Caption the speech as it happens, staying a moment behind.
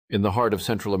In the heart of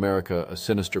Central America, a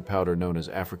sinister powder known as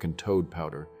African toad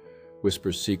powder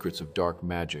whispers secrets of dark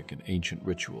magic and ancient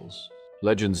rituals.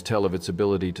 Legends tell of its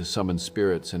ability to summon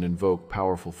spirits and invoke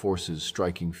powerful forces,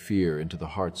 striking fear into the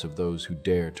hearts of those who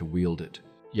dare to wield it.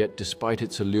 Yet, despite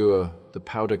its allure, the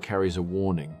powder carries a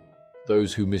warning.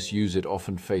 Those who misuse it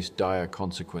often face dire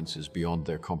consequences beyond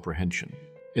their comprehension.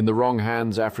 In the wrong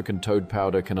hands, African toad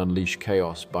powder can unleash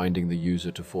chaos, binding the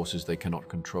user to forces they cannot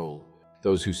control.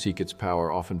 Those who seek its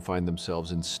power often find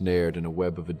themselves ensnared in a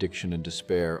web of addiction and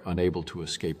despair, unable to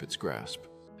escape its grasp.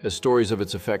 As stories of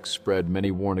its effects spread, many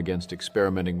warn against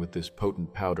experimenting with this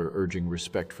potent powder, urging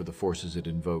respect for the forces it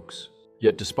invokes.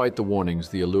 Yet despite the warnings,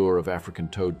 the allure of African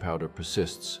toad powder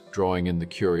persists, drawing in the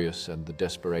curious and the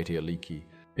desperati alici.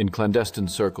 In clandestine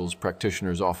circles,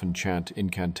 practitioners often chant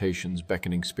incantations,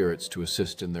 beckoning spirits to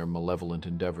assist in their malevolent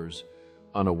endeavors,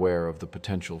 unaware of the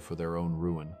potential for their own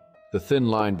ruin. The thin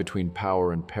line between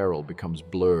power and peril becomes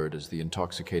blurred as the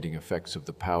intoxicating effects of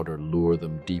the powder lure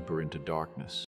them deeper into darkness.